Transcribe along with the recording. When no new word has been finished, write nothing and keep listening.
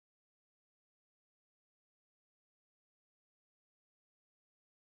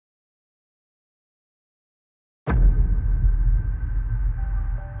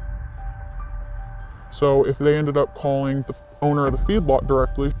So if they ended up calling the owner of the feedlot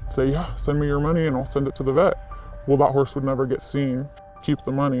directly, say, yeah, send me your money and I'll send it to the vet. Well, that horse would never get seen, keep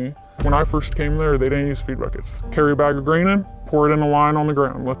the money. When I first came there, they didn't use feed buckets. Carry a bag of grain in, pour it in a line on the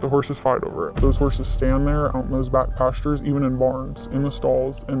ground, let the horses fight over it. Those horses stand there out in those back pastures, even in barns, in the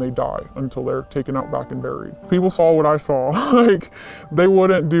stalls, and they die until they're taken out back and buried. People saw what I saw. Like, they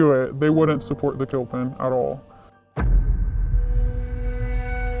wouldn't do it. They wouldn't support the kill pen at all.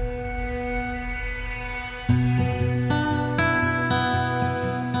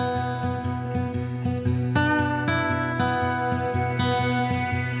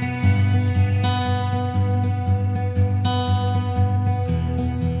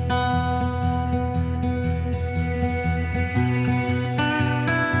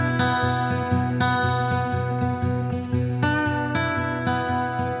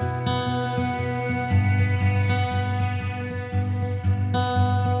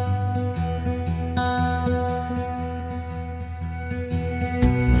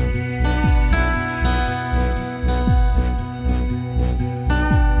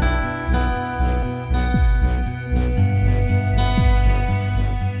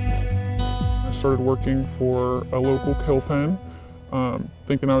 Started working for a local kill pen,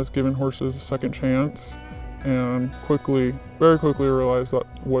 thinking I was giving horses a second chance, and very quickly realized that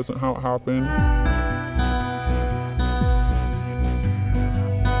wasn't how it happened.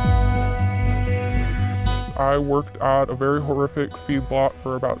 I worked at a very horrific feedlot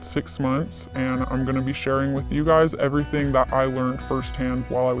for about 6 months, and I'm going to be sharing with you guys everything that I learned firsthand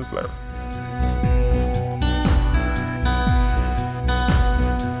while I was there.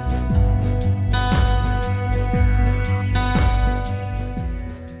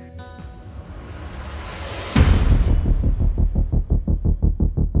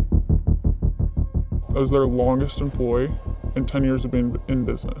 I was their longest employee in 10 years of being in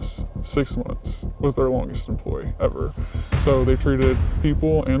business. 6 months was their longest employee ever. So they treated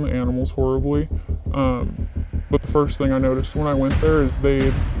people and the animals horribly. But the first thing I noticed when I went there is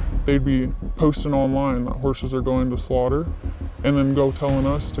they'd be posting online that horses are going to slaughter, and then go telling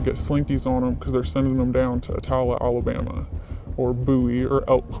us to get slinkies on them because they're sending them down to Atala, Alabama, or Bowie, or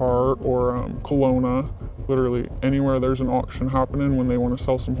Elkhart, or Kelowna. Literally anywhere there's an auction happening when they want to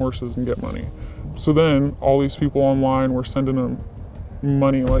sell some horses and get money. So then all these people online were sending them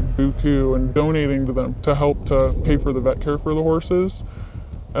money like buku and donating to them to help to pay for the vet care for the horses.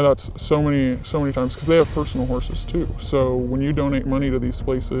 And that's so many times, because they have personal horses too. So when you donate money to these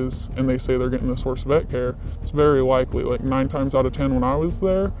places and they say they're getting this horse vet care, it's very likely, like 9 times out of 10 when I was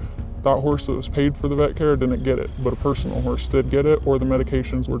there, that horse that was paid for the vet care didn't get it, but a personal horse did get it, or the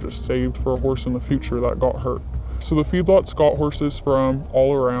medications were just saved for a horse in the future that got hurt. So the feedlots got horses from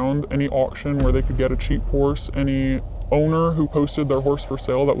all around, any auction where they could get a cheap horse, any owner who posted their horse for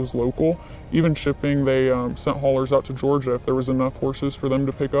sale that was local, even shipping. They sent haulers out to Georgia if there was enough horses for them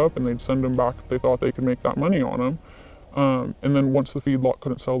to pick up, and they'd send them back if they thought they could make that money on them. And then once the feedlot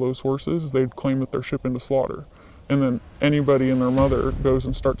couldn't sell those horses, they'd claim that they're shipping to slaughter. And then anybody and their mother goes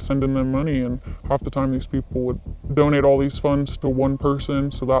and starts sending them money, and half the time these people would donate all these funds to one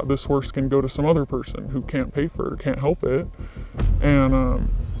person so that this horse can go to some other person who can't pay for it, can't help it. And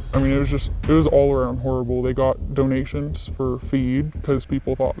I mean, it was all around horrible. They got donations for feed because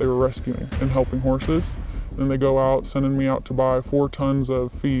people thought they were rescuing and helping horses. Then they go out sending me out to buy 4 tons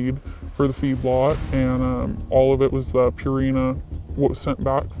of feed for the feedlot, and all of it was the Purina, what was sent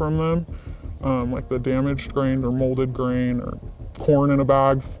back from them. Like the damaged grain or molded grain or corn in a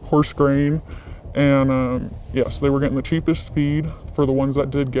bag, horse grain. And yeah, so they were getting the cheapest feed for the ones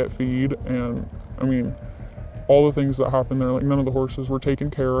that did get feed. And I mean, all the things that happened there, like none of the horses were taken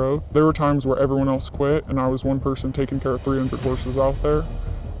care of. There were times where everyone else quit and I was one person taking care of 300 horses out there.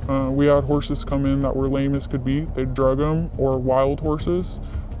 We had horses come in that were lame as could be. They'd drug them, or wild horses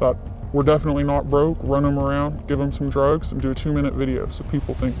that were definitely not broke, run them around, give them some drugs, and do a 2-minute video so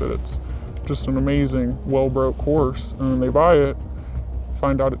people think that it's just an amazing, well-broke horse, and then they buy it,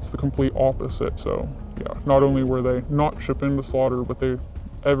 find out it's the complete opposite. So yeah, not only were they not shipping to slaughter, but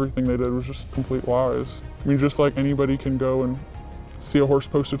everything they did was just complete lies. I mean, just like anybody can go and see a horse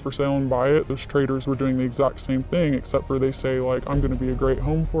posted for sale and buy it, those traders were doing the exact same thing, except for they say like, I'm gonna be a great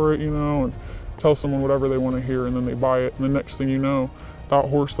home for it, you know, and tell someone whatever they want to hear, and then they buy it, and the next thing you know, that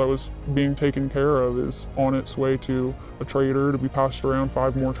horse that was being taken care of is on its way to a trader to be passed around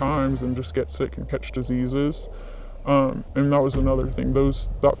 5 more times and just get sick and catch diseases. And that was another thing.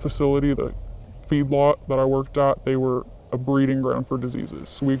 That facility, the feedlot that I worked at, they were a breeding ground for diseases.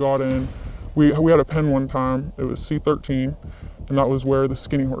 So we got in, we had a pen one time, it was C13, and that was where the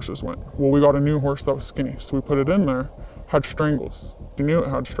skinny horses went. Well, we got a new horse that was skinny, so we put it in there. had strangles. They knew it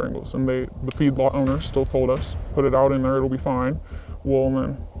had strangles, and the feedlot owner still told us, put it out in there, it'll be fine. Well, and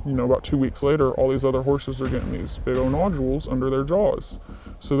then, you know, about 2 weeks later, all these other horses are getting these big old nodules under their jaws.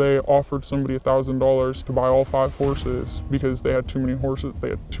 So they offered somebody $1,000 to buy all 5 horses because they had too many horses. They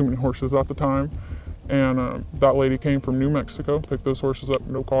had too many horses at the time. And that lady came from New Mexico, picked those horses up,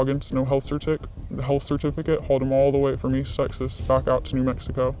 no Coggins, no health certificate, hauled them all the way from East Texas back out to New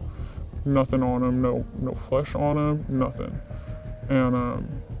Mexico. Nothing on them, no flesh on them, nothing. And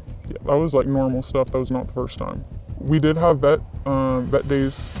yeah, that was like normal stuff. That was not the first time. We did have vet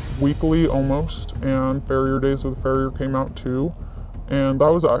days weekly almost, and farrier days where the farrier came out too. And that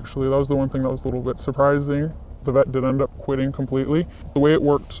was the one thing that was a little bit surprising. The vet did end up quitting completely. The way it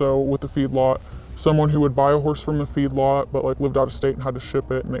worked, so with the feedlot, someone who would buy a horse from the feedlot but like lived out of state and had to ship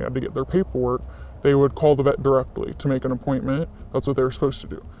it and they had to get their paperwork, they would call the vet directly to make an appointment. That's what they were supposed to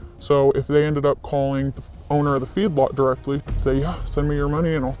do. So if they ended up calling the owner of the feedlot directly, say, yeah, send me your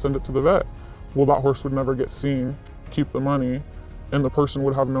money and I'll send it to the vet. Well, that horse would never get seen, keep the money, and the person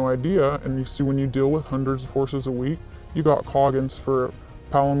would have no idea. And you see, when you deal with hundreds of horses a week, you got Coggins for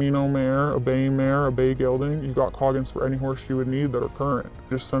Palomino mare, a bay gelding. You got Coggins for any horse you would need that are current.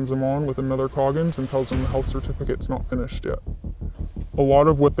 Just sends them on with another Coggins and tells them the health certificate's not finished yet. A lot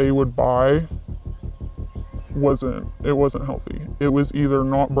of what they would buy wasn't healthy. It was either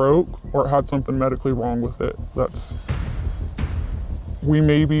not broke or it had something medically wrong with it. We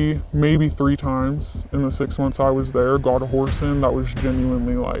maybe 3 times in the 6 months I was there got a horse in that was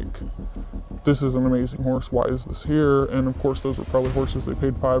genuinely like, this is an amazing horse, why is this here? And of course those were probably horses they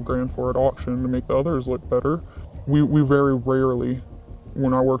paid $5 grand for at auction to make the others look better. We very rarely,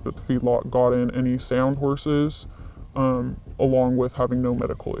 when I worked at the feedlot, got in any sound horses, along with having no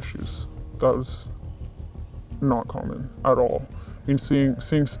medical issues. That was not common at all. I mean,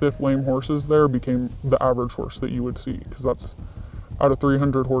 seeing stiff, lame horses there became the average horse that you would see, because that's, out of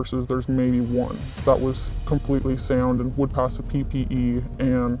 300 horses, there's maybe 1 that was completely sound and would pass a PPE,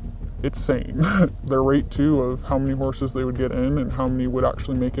 and it's sane. Their rate too of how many horses they would get in and how many would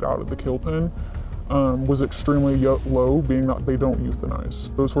actually make it out of the kill pen was extremely low, being that they don't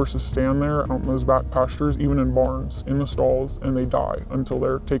euthanize. Those horses stand there out in those back pastures, even in barns, in the stalls, and they die until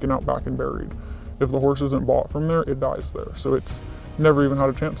they're taken out back and buried. If the horse isn't bought from there, it dies there. So it's never even had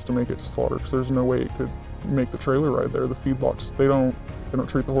a chance to make it to slaughter, because there's no way it could make the trailer ride there. The feedlots, they don't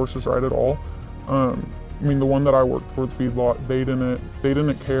treat the horses right at all. I mean, the one that I worked for, the feedlot, they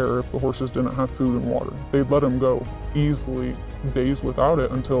didn't care if the horses didn't have food and water. They'd let them go easily days without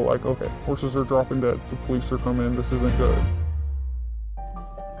it until like, okay, horses are dropping dead, the police are coming, this isn't good.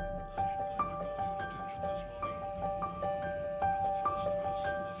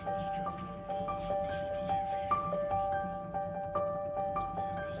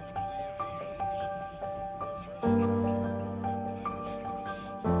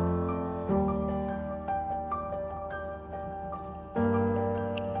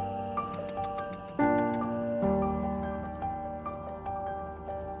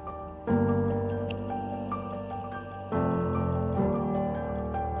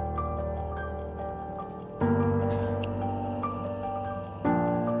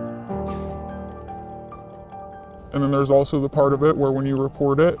 And then there's also the part of it where when you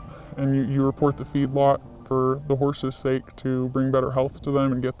report it, and you report the feedlot for the horse's sake to bring better health to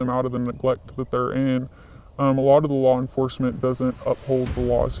them and get them out of the neglect that they're in, a lot of the law enforcement doesn't uphold the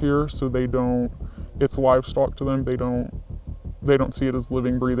laws here, so it's livestock to them. They don't see it as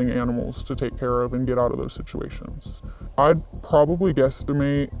living, breathing animals to take care of and get out of those situations. I'd probably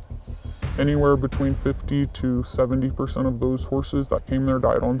guesstimate anywhere between 50 to 70% of those horses that came there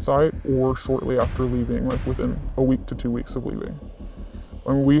died on site or shortly after leaving, like within a week to 2 weeks of leaving.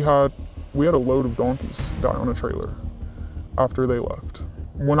 I mean, we had a load of donkeys die on a trailer after they left.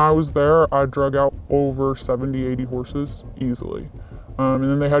 When I was there, I drug out over 70, 80 horses easily. And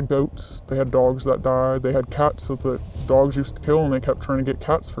then they had goats, they had dogs that died, they had cats that the dogs used to kill and they kept trying to get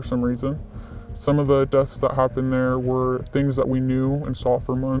cats for some reason. Some of the deaths that happened there were things that we knew and saw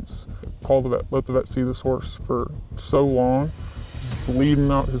for months. Call the vet, let the vet see this horse for so long. He's bleeding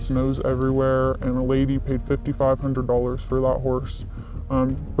out his nose everywhere, and a lady paid $5,500 for that horse.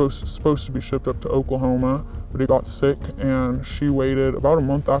 Supposed to be shipped up to Oklahoma, but he got sick, and she waited about a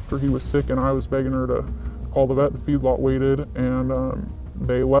month after he was sick, and I was begging her to call the vet. The feedlot waited, and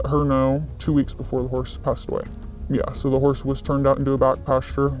they let her know 2 weeks before the horse passed away. Yeah, so the horse was turned out into a back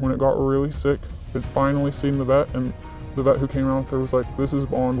pasture when it got really sick. Had finally seen the vet, and the vet who came out there was like, this is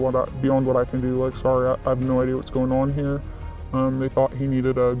beyond what I can do. Like, sorry, I have no idea what's going on here. They thought he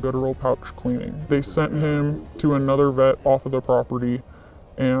needed a guttural pouch cleaning. They sent him to another vet off of the property,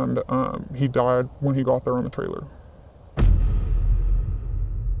 and he died when he got there on the trailer.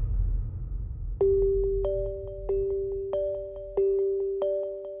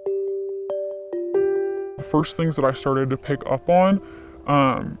 first things that I started to pick up on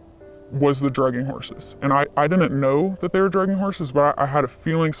was the drugging horses. And I didn't know that they were drugging horses, but I had a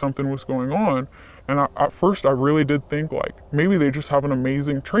feeling something was going on. And at first I really did think like, maybe they just have an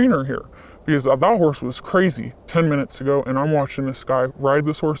amazing trainer here, because that horse was crazy 10 minutes ago, and I'm watching this guy ride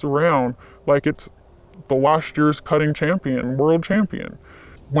this horse around like it's the last year's cutting champion, world champion.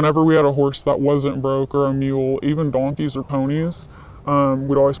 Whenever we had a horse that wasn't broke, or a mule, even donkeys or ponies,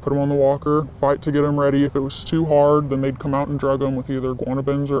 we'd always put them on the walker, fight to get them ready. If it was too hard, then they'd come out and drug them with either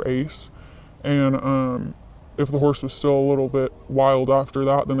guanabins or ace. And if the horse was still a little bit wild after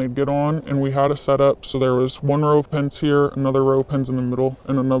that, then they'd get on. And we had a setup, so there was one row of pens here, another row of pens in the middle,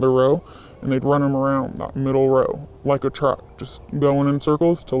 and another row. And they'd run them around that middle row like a track, just going in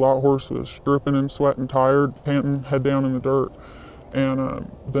circles till that horse was dripping in sweat and tired, panting, head down in the dirt. And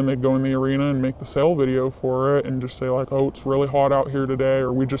then they'd go in the arena and make the sale video for it and just say like, oh, it's really hot out here today,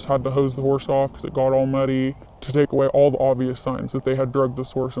 or we just had to hose the horse off because it got all muddy, to take away all the obvious signs that they had drugged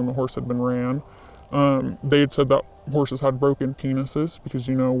this horse and the horse had been ran. They had said that horses had broken penises because,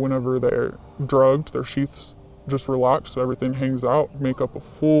 you know, whenever they're drugged, their sheaths just relax, so everything hangs out. Make up a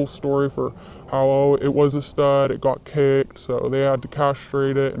full story for how, oh, it was a stud, it got kicked, so they had to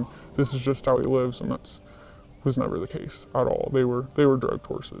castrate it, and this is just how he lives, and that's was never the case at all. They were drugged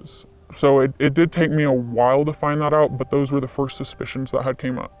horses. So it did take me a while to find that out, but those were the first suspicions that had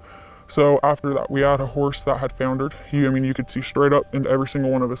came up. So after that, we had a horse that had foundered. You could see straight up into every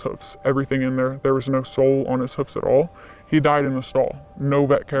single one of his hoofs, everything in there. There was no sole on his hoofs at all. He died in the stall, no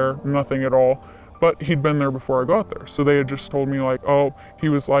vet care, nothing at all. But he'd been there before I got there. So they had just told me like, oh, he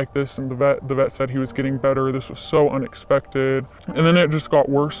was like this, and the vet said he was getting better. This was so unexpected. And then it just got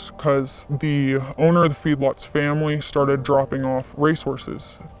worse because the owner of the feedlot's family started dropping off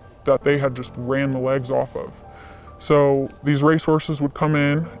racehorses that they had just ran the legs off of. So these racehorses would come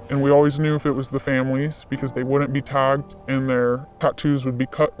in, and we always knew if it was the families because they wouldn't be tagged and their tattoos would be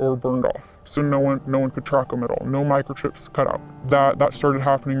cut or burned off. So no one could track them at all. No microchips cut out. That started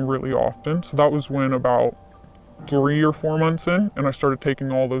happening really often. So that was when about 3 or 4 months in, and I started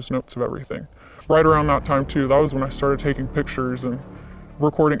taking all those notes of everything. Right around that time too, that was when I started taking pictures and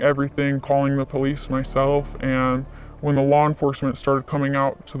recording everything, calling the police myself. And when the law enforcement started coming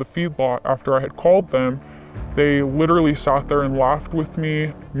out to the feedlot after I had called them, they literally sat there and laughed with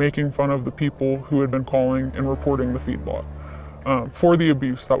me, making fun of the people who had been calling and reporting the feedlot. For the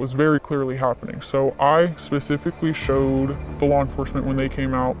abuse that was very clearly happening. So I specifically showed the law enforcement when they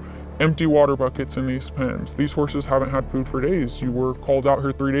came out empty water buckets in these pens. These horses haven't had food for days. You were called out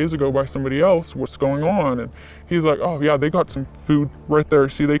here 3 days ago by somebody else. What's going on? And he's like, oh yeah, they got some food right there.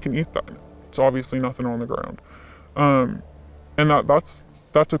 See, they can eat that. It's obviously nothing on the ground. And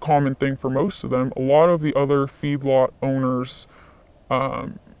that's a common thing for most of them. A lot of the other feedlot owners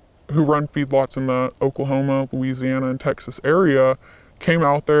who run feedlots in the Oklahoma, Louisiana, and Texas area came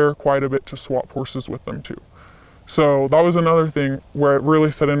out there quite a bit to swap horses with them too. So that was another thing where it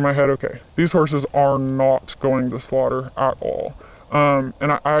really set in my head, okay, these horses are not going to slaughter at all. And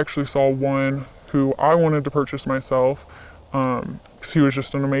I actually saw one who I wanted to purchase myself because he was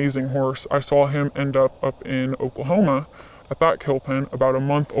just an amazing horse. I saw him end up in Oklahoma at that kill pen about a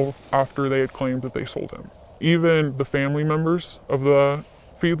month after they had claimed that they sold him. Even the family members of the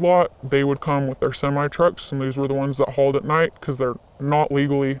feedlot, they would come with their semi trucks, and these were the ones that hauled at night because they're not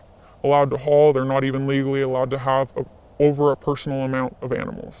legally allowed to haul. They're not even legally allowed to have over a personal amount of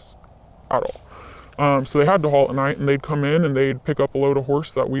animals at all. So they had to haul at night, and they'd come in and they'd pick up a load of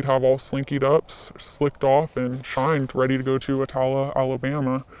horse that we'd have all slinkied up, slicked off, and shined, ready to go to Atala,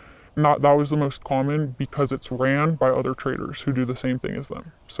 Alabama. And that was the most common because it's ran by other traders who do the same thing as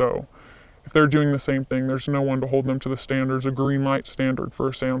them. So if they're doing the same thing, there's no one to hold them to the standards, a green light standard for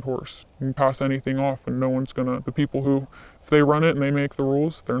a sound horse. You can pass anything off and no one's the people who, if they run it and they make the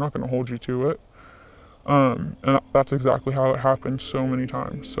rules, they're not gonna hold you to it. And that's exactly how it happened so many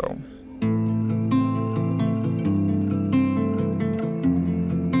times, so.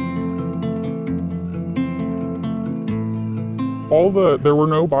 There were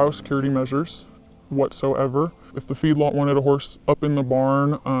no biosecurity measures whatsoever. If the feedlot wanted a horse up in the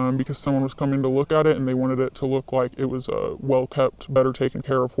barn because someone was coming to look at it and they wanted it to look like it was a well-kept, better taken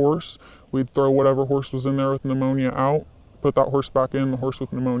care of horse, we'd throw whatever horse was in there with pneumonia out, put that horse back in. The horse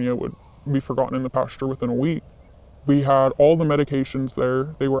with pneumonia would be forgotten in the pasture within a week. We had all the medications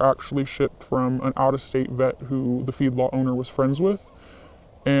there. They were actually shipped from an out-of-state vet who the feedlot owner was friends with.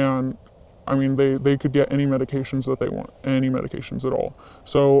 And I mean, they could get any medications that they want, any medications at all.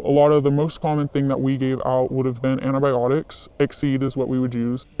 So a lot of the most common thing that we gave out would have been antibiotics. Exceed is what we would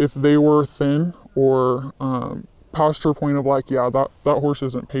use. If they were thin or past her point of like, yeah, that horse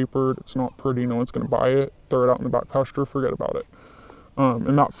isn't papered, it's not pretty, no one's gonna buy it, throw it out in the back pasture, forget about it.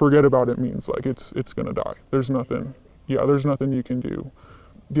 And not forget about it means like it's gonna die. There's nothing you can do.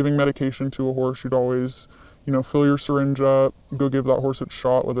 Giving medication to a horse, you'd always, fill your syringe up, go give that horse its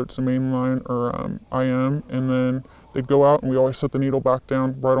shot, whether it's a mainline or IM, and then they'd go out and we always set the needle back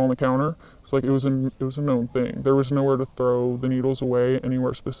down right on the counter. It's like it was a known thing. There was nowhere to throw the needles away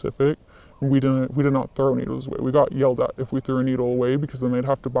anywhere specific. We did not throw needles away. We got yelled at if we threw a needle away because then they'd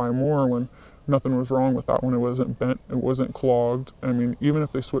have to buy more when nothing was wrong with that one. It wasn't bent, it wasn't clogged. I mean, even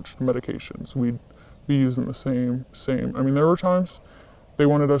if they switched medications, we'd be using the same. I mean, there were times they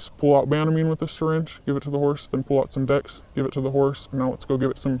wanted us to pull out Banamine with a syringe, give it to the horse, then pull out some Dex, give it to the horse, and now let's go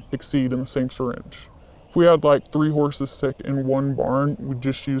give it some Exceed in the same syringe. If we had like 3 horses sick in one barn, we'd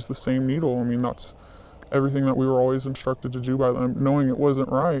just use the same needle. I mean, that's everything that we were always instructed to do by them, knowing it wasn't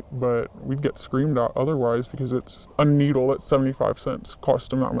right, but we'd get screamed at otherwise because it's a needle that's 75 cents,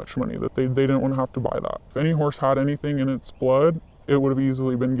 cost them that much money that they didn't want to have to buy that. If any horse had anything in its blood, it would have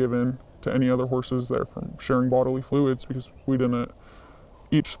easily been given to any other horses there from sharing bodily fluids because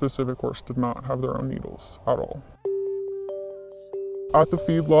each specific horse did not have their own needles at all. At the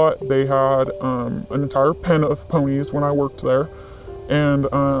feedlot, they had an entire pen of ponies when I worked there. And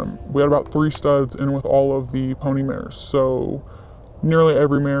we had about 3 studs in with all of the pony mares. So nearly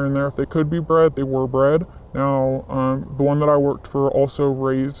every mare in there, if they could be bred, they were bred. Now, the one that I worked for also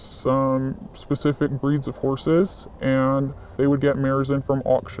raised some specific breeds of horses, and they would get mares in from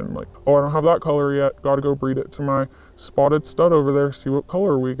auction. Like, oh, I don't have that color yet, gotta go breed it to my spotted stud over there, see what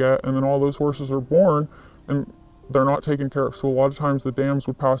color we get. And then all those horses are born, and they're not taken care of. So a lot of times the dams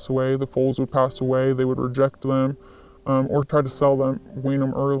would pass away, the foals would pass away, they would reject them. Or try to sell them, wean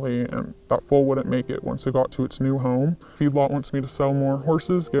them early, and that foal wouldn't make it once it got to its new home. Feedlot wants me to sell more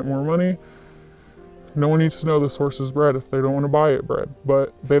horses, get more money. No one needs to know this horse is bred if they don't want to buy it bred.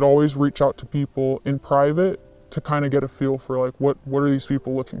 But they'd always reach out to people in private to kind of get a feel for like what are these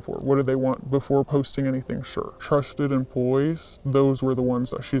people looking for? What do they want before posting anything sure. Trusted employees, those were the ones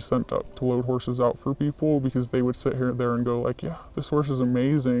that she sent up to load horses out for people because they would sit here there and go like, yeah, this horse is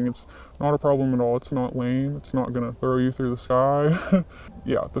amazing. It's not a problem at all. It's not lame. It's not gonna throw you through the sky.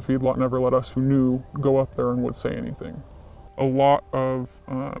 Yeah, the feedlot never let us who knew go up there and would say anything. A lot of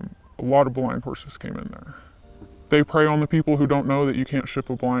blind horses came in there. They prey on the people who don't know that you can't ship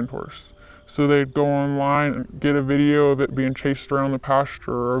a blind horse. So they'd go online and get a video of it being chased around the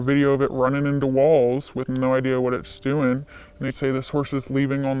pasture or a video of it running into walls with no idea what it's doing. And they'd say this horse is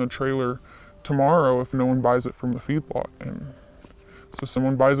leaving on the trailer tomorrow if no one buys it from the feedlot. And so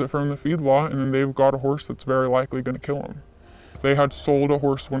someone buys it from the feedlot and then they've got a horse that's very likely going to kill him. They had sold a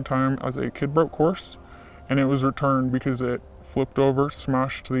horse one time as a kid broke horse and it was returned because it flipped over,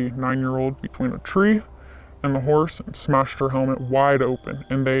 smashed the 9-year-old between a tree and the horse and smashed her helmet wide open.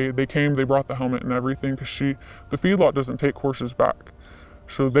 And they brought the helmet and everything because the feedlot doesn't take horses back.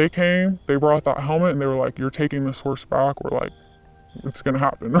 So they came, they brought that helmet and they were like, you're taking this horse back. We're like, it's gonna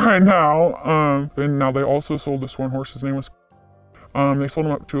happen right now. And now they also sold this one horse, his name was, they sold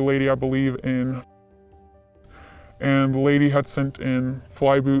him up to a lady, I believe and the lady had sent in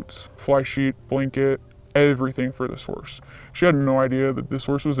fly boots, fly sheet, blanket, everything for this horse. She had no idea that this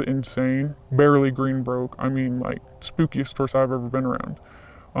horse was insane, barely green broke. I mean, like, spookiest horse I've ever been around.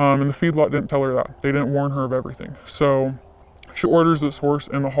 And the feedlot didn't tell her that. They didn't warn her of everything. So she orders this horse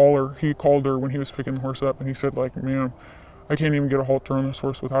and the hauler, he called her when he was picking the horse up and he said like, ma'am, I can't even get a halter on this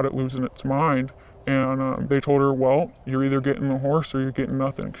horse without it losing its mind. And they told her, well, you're either getting the horse or you're getting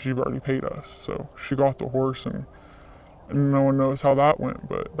nothing because you've already paid us. So she got the horse and no one knows how that went,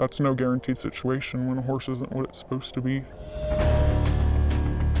 but that's no guaranteed situation when a horse isn't what it's supposed to be.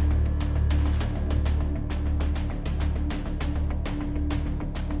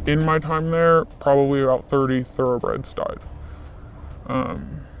 In my time there, probably about 30 thoroughbreds died.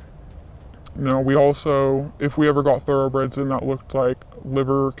 Now we also, if we ever got thoroughbreds in that looked like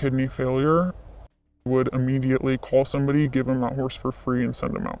liver or kidney failure, would immediately call somebody, give them that horse for free and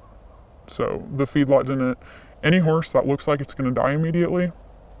send them out. So the feedlot didn't, any horse that looks like it's gonna die immediately,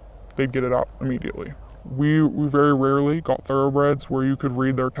 they'd get it out immediately. We very rarely got thoroughbreds where you could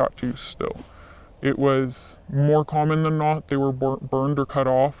read their tattoos still. It was more common than not they were burned or cut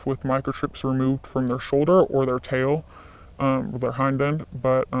off with microchips removed from their shoulder or their tail, or their hind end,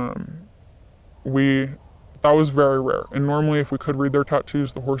 but that was very rare. And normally if we could read their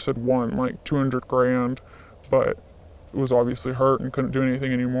tattoos, the horse had won like 200 grand, but it was obviously hurt and couldn't do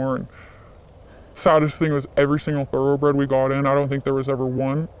anything anymore. And saddest thing was every single thoroughbred we got in, I don't think there was ever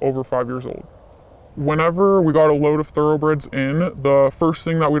one over 5 years old. Whenever we got a load of thoroughbreds in, the first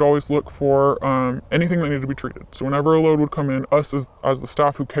thing that we'd always look for, anything that needed to be treated. So whenever a load would come in, us as the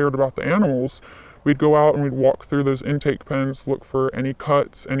staff who cared about the animals, we'd go out and we'd walk through those intake pens, look for any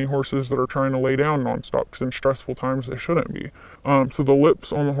cuts, any horses that are trying to lay down nonstop, because in stressful times they shouldn't be. So the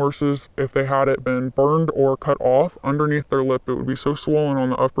lips on the horses, if they had it been burned or cut off, underneath their lip, it would be so swollen on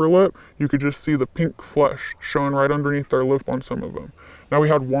the upper lip, you could just see the pink flesh showing right underneath their lip on some of them. Now we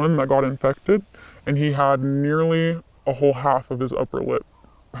had one that got infected, and he had nearly a whole half of his upper lip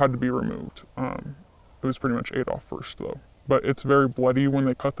had to be removed. It was pretty much ate off first though. But it's very bloody when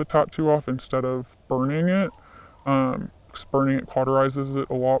they cut the tattoo off instead of burning it. Burning it cauterizes it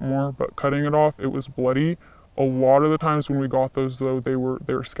a lot more, but cutting it off, it was bloody. A lot of the times when we got those though, they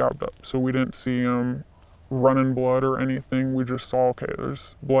were scabbed up. So we didn't see running blood or anything. We just saw, okay,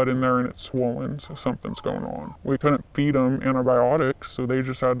 there's blood in there and it's swollen, so something's going on. We couldn't feed them antibiotics, so they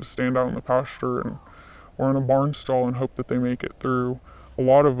just had to stand out in the pasture or in a barn stall and hope that they make it through. A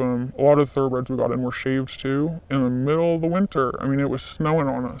lot of the thoroughbreds we got in were shaved too in the middle of the winter. I mean, it was snowing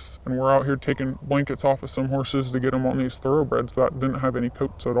on us, and we're out here taking blankets off of some horses to get them on these thoroughbreds that didn't have any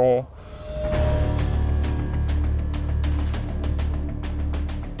coats at all.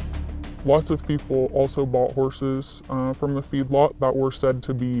 Lots of people also bought horses from the feedlot that were said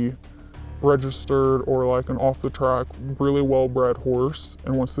to be registered or like an off-the-track, really well-bred horse,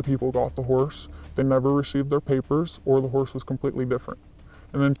 and once the people got the horse, they never received their papers or the horse was completely different.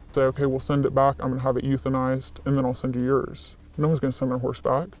 And then say, okay, we'll send it back, I'm gonna have it euthanized, and then I'll send you yours. No one's gonna send their horse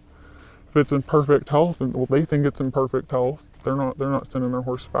back. If it's in perfect health, and well, they think it's in perfect health, they're not sending their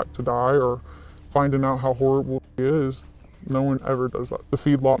horse back to die or finding out how horrible it is. No one ever does that. The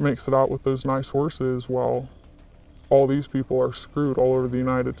feedlot makes it out with those nice horses while all these people are screwed all over the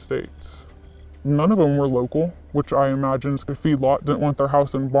United States. None of them were local, which I imagine the feedlot didn't want their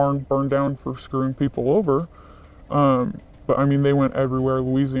house and barn burned down for screwing people over. But I mean, they went everywhere.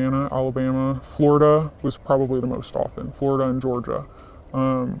 Louisiana, Alabama, Florida was probably the most often. Florida and Georgia.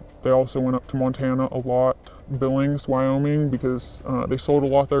 They also went up to Montana a lot. Billings, Wyoming, because they sold a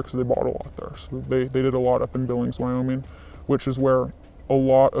lot there because they bought a lot there. So they did a lot up in Billings, Wyoming, which is where a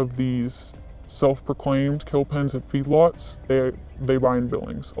lot of these self-proclaimed kill pens and feedlots, they buy in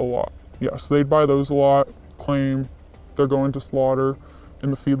Billings a lot. Yes, they'd buy those a lot, claim they're going to slaughter,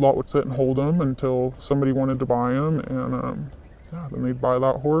 and the feedlot would sit and hold them until somebody wanted to buy them, and then they'd buy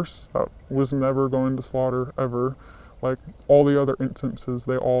that horse that was never going to slaughter ever. Like all the other instances,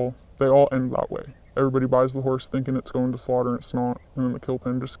 they all end that way. Everybody buys the horse thinking it's going to slaughter and it's not, and then the kill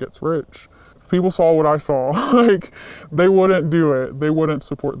pen just gets rich. If people saw what I saw, like they wouldn't do it. They wouldn't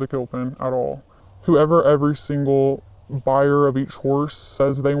support the kill pen at all. Whoever every single buyer of each horse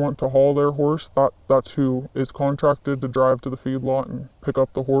says they want to haul their horse, that's who is contracted to drive to the feedlot and pick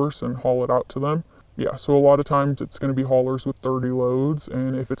up the horse and haul it out to them. Yeah, so a lot of times it's going to be haulers with dirty loads,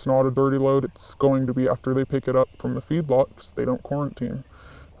 and if it's not a dirty load, it's going to be after they pick it up from the feedlot because they don't quarantine.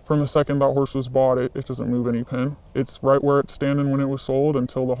 From the second that horse was bought, it doesn't move any pen. It's right where it's standing when it was sold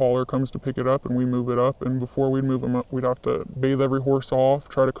until the hauler comes to pick it up and we move it up. And before we'd move them up, we'd have to bathe every horse off,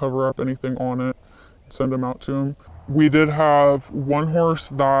 try to cover up anything on it, send them out to them. We did have one horse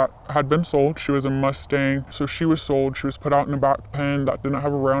that had been sold. She was a Mustang, so she was sold. She was put out in a back pen that didn't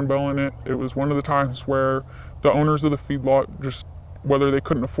have a round bell in it. It was one of the times where the owners of the feedlot just, whether they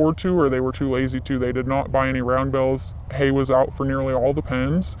couldn't afford to or they were too lazy to, they did not buy any round bells. Hay was out for nearly all the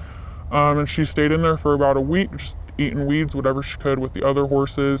pens. And she stayed in there for about a week, just eating weeds, whatever she could with the other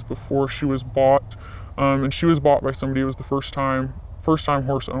horses before she was bought. And she was bought by somebody who was the first time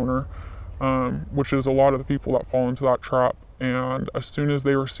horse owner. Which is a lot of the people that fall into that trap. And as soon as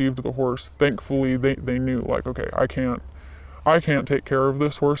they received the horse, thankfully they knew, like, okay, I can't take care of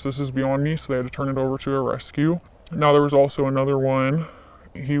this horse, this is beyond me, so they had to turn it over to a rescue. Now there was also another one.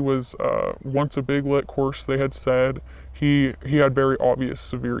 He was once a big lick horse, they had said. He had very obvious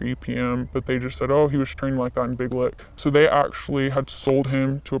severe EPM, but they just said, oh, he was trained like that in big lick. So they actually had sold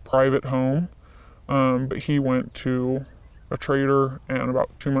him to a private home, but he went to a trader, and about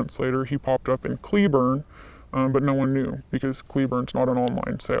 2 months later he popped up in Cleburne, but no one knew because Cleburne's not an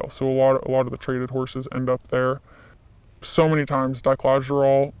online sale. So a lot of the traded horses end up there. So many times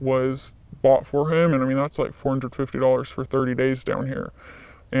diclagirol was bought for him, and I mean that's like $450 for 30 days down here.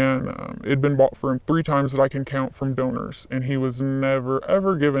 And it'd been bought for him 3 times that I can count from donors, and he was never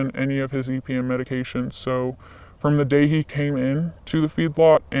ever given any of his EPM medication. So from the day he came in to the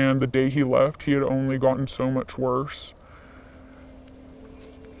feedlot and the day he left, he had only gotten so much worse.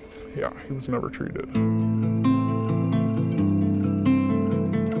 Yeah, he was never treated.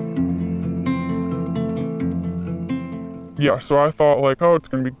 Yeah, so I thought like, oh, it's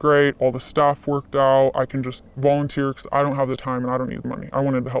gonna be great. All the staff worked out. I can just volunteer because I don't have the time and I don't need the money. I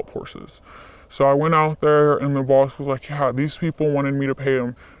wanted to help horses. So I went out there and the boss was like, yeah, these people wanted me to pay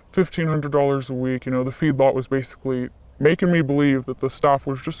them $1,500 a week. You know, the feedlot was basically making me believe that the staff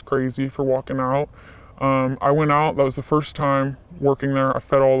was just crazy for walking out. I went out, that was the first time working there. I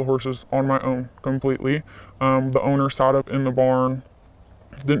fed all the horses on my own completely. The owner sat up in the barn,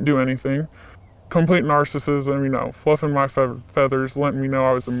 didn't do anything. Complete narcissism, you know, fluffing my feathers, letting me know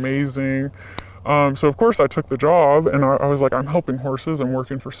I was amazing. So of course I took the job, and I was like, I'm helping horses, I'm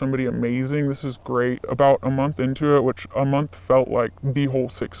working for somebody amazing, this is great. About a month into it, which a month felt like the whole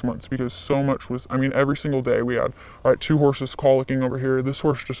 6 months, because so much was, I mean, every single day we had, all right, 2 horses colicking over here, this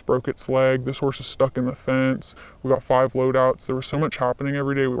horse just broke its leg, this horse is stuck in the fence, we got 5 loadouts. There was so much happening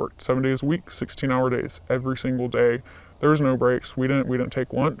every day. We worked 7 days a week, 16-hour days, every single day. There was no breaks. We didn't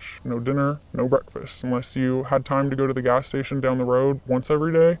take lunch, no dinner, no breakfast, unless you had time to go to the gas station down the road once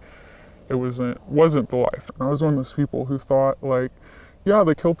every day. It wasn't the life. And I was one of those people who thought, like, yeah,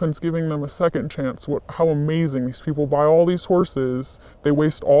 the kill pen's giving them a second chance. How amazing. These people buy all these horses. They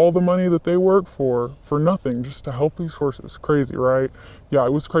waste all the money that they work for nothing, just to help these horses. Crazy, right? Yeah,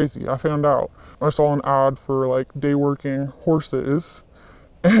 it was crazy. I found out. I saw an ad for like day working horses.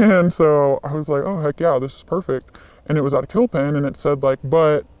 And so I was like, oh heck yeah, this is perfect. And it was at a kill pen, and it said like,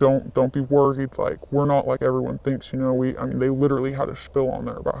 but don't be worried, like, we're not like everyone thinks, you know. I mean, they literally had a spiel on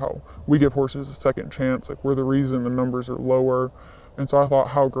there about how we give horses a second chance, like we're the reason the numbers are lower. And so I thought,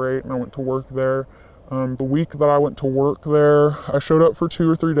 how great, and I went to work there. The week that I went to work there, I showed up for 2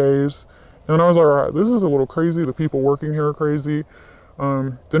 or 3 days, and then I was like, all right, this is a little crazy, the people working here are crazy.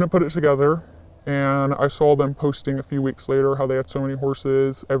 Didn't put it together, and I saw them posting a few weeks later how they had so many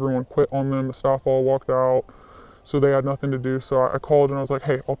horses, everyone quit on them, the staff all walked out. So they had nothing to do. So I called and I was like,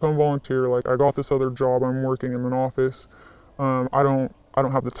 hey, I'll come volunteer. Like, I got this other job. I'm working in an office. I don't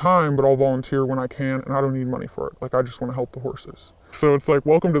have the time, but I'll volunteer when I can, and I don't need money for it. Like, I just want to help the horses. So it's like,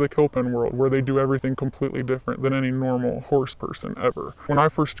 welcome to the kill pen world, where they do everything completely different than any normal horse person ever. When I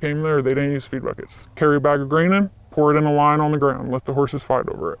first came there, they didn't use feed buckets. Carry a bag of grain in, pour it in a line on the ground, let the horses fight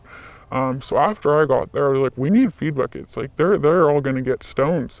over it. So after I got there, I was like, we need feed buckets. Like, they're all gonna get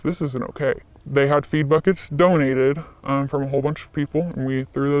stones. This isn't okay. They had feed buckets donated from a whole bunch of people, and we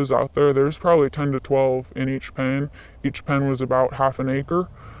threw those out there. There's probably 10 to 12 in each pen. Each pen was about half an acre.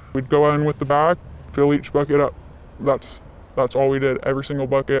 We'd go in with the bag, fill each bucket up. That's all we did. Every single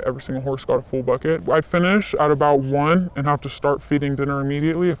bucket, every single horse got a full bucket. I'd finish at about 1 and have to start feeding dinner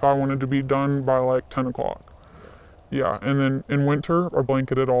immediately if I wanted to be done by like 10 o'clock. Yeah, and then in winter, I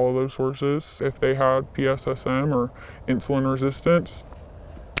blanketed all of those horses. If they had PSSM or insulin resistance,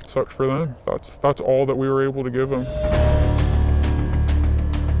 sucked for them. That's all that we were able to give them.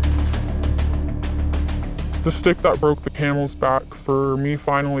 The stick that broke the camel's back for me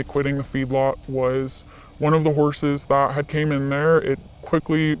finally quitting the feedlot was one of the horses that had came in there. It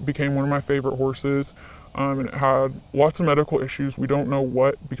quickly became one of my favorite horses, and it had lots of medical issues. We don't know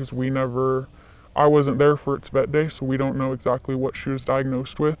what, because I wasn't there for its vet day, so we don't know exactly what she was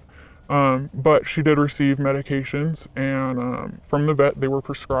diagnosed with. But she did receive medications, and from the vet, they were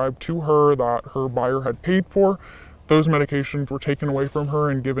prescribed to her that her buyer had paid for. Those medications were taken away from her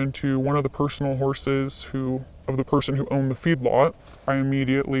and given to one of the personal horses of the person who owned the feedlot. I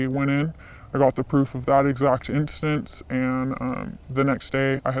immediately went in, I got the proof of that exact instance, and the next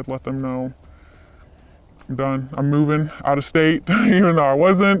day I had let them know, I'm done, I'm moving out of state, even though I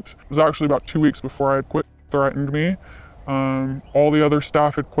wasn't. It was actually about 2 weeks before I had quit, threatened me. All the other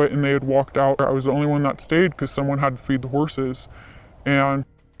staff had quit and they had walked out. I was the only one that stayed because someone had to feed the horses, and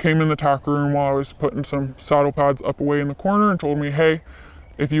came in the tack room while I was putting some saddle pads up away in the corner and told me, hey,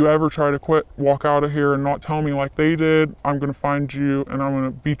 if you ever try to quit, walk out of here and not tell me like they did, I'm gonna find you and I'm gonna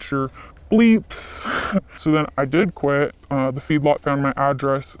beat your bleeps. So then I did quit. The feedlot found my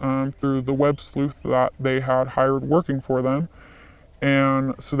address through the web sleuth that they had hired working for them.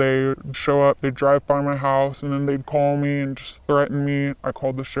 And so they'd show up, they'd drive by my house, and then they'd call me and just threaten me. I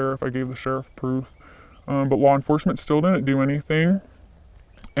called the sheriff, I gave the sheriff proof, but law enforcement still didn't do anything.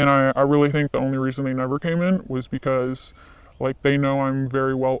 And I really think the only reason they never came in was because, like, they know I'm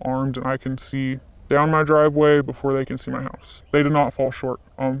very well armed and I can see down my driveway before they can see my house. They did not fall short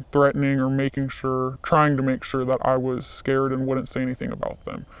on threatening or trying to make sure that I was scared and wouldn't say anything about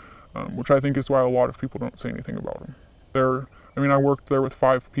them, which I think is why a lot of people don't say anything about them. I worked there with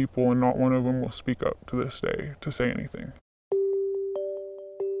 5 people and not one of them will speak up to this day to say anything.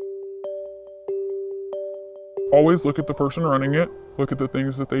 Always look at the person running it, look at the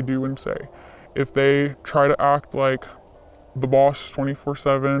things that they do and say. If they try to act like the boss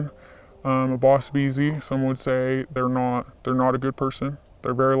 24/7, a boss beezy, some would say they're not a good person.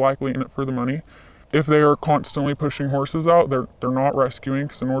 They're very likely in it for the money. If they are constantly pushing horses out, they're not rescuing,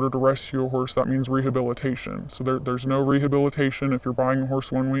 because in order to rescue a horse, that means rehabilitation. So there's no rehabilitation if you're buying a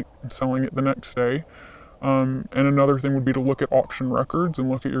horse one week and selling it the next day. And another thing would be to look at auction records and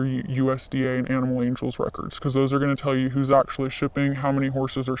look at your USDA and Animal Angels records, because those are going to tell you who's actually shipping, how many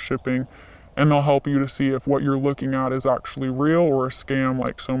horses are shipping, and they'll help you to see if what you're looking at is actually real or a scam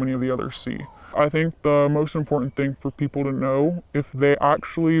like so many of the others see. I think the most important thing for people to know, if they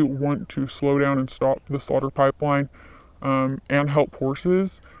actually want to slow down and stop the slaughter pipeline and help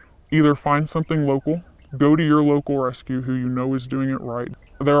horses, either find something local, go to your local rescue who you know is doing it right.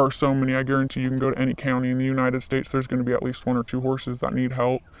 There are so many. I guarantee you can go to any county in the United States, there's going to be at least 1 or 2 horses that need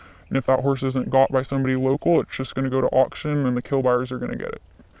help. And if that horse isn't got by somebody local, it's just going to go to auction and the kill buyers are going to get it.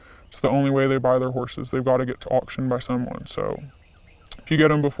 It's the only way they buy their horses. They've got to get to auction by someone. So if you get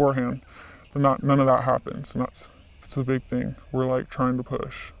them beforehand, then none of that happens. And that's a big thing we're like trying to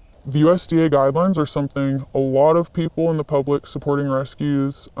push. The USDA guidelines are something a lot of people in the public supporting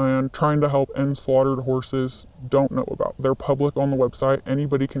rescues and trying to help end slaughtered horses don't know about. They're public on the website,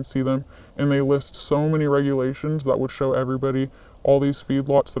 anybody can see them, and they list so many regulations that would show everybody all these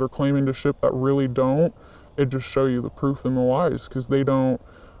feedlots that are claiming to ship that really don't. It just show you the proof and the lies, because they don't.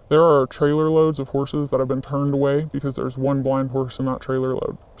 There are trailer loads of horses that have been turned away because there's one blind horse in that trailer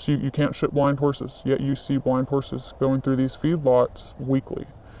load. So you can't ship blind horses, yet you see blind horses going through these feedlots weekly.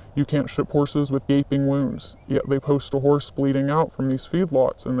 You can't ship horses with gaping wounds, yet they post a horse bleeding out from these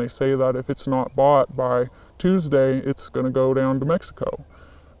feedlots, and they say that if it's not bought by Tuesday, it's going to go down to Mexico.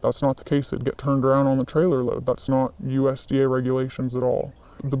 That's not the case. It'd get turned around on the trailer load. That's not USDA regulations at all.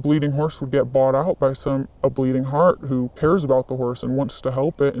 The bleeding horse would get bought out by a bleeding heart who cares about the horse and wants to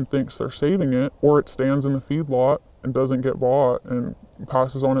help it and thinks they're saving it, or it stands in the feedlot and doesn't get bought and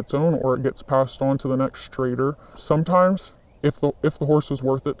passes on its own, or it gets passed on to the next trader. Sometimes, if the horse was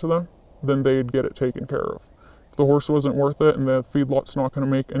worth it to them, then they'd get it taken care of. If the horse wasn't worth it and the feedlot's not going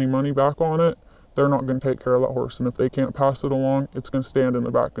to make any money back on it, they're not going to take care of that horse. And if they can't pass it along, it's going to stand in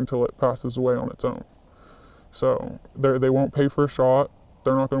the back until it passes away on its own. So they won't pay for a shot.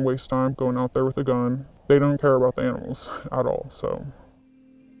 They're not going to waste time going out there with a gun. They don't care about the animals at all. So.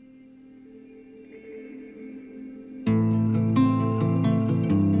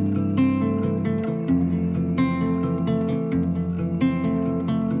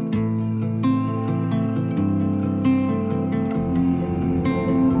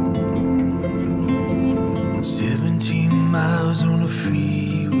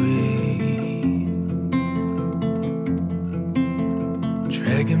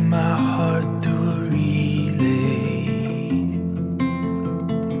 Dragging my heart through a relay.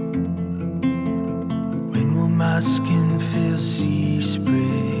 When will my skin feel sea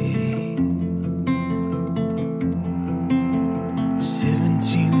spray?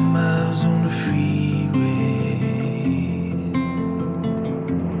 17 miles on the freeway.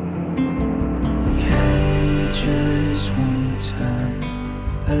 Can we just one time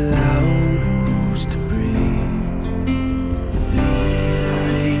allow the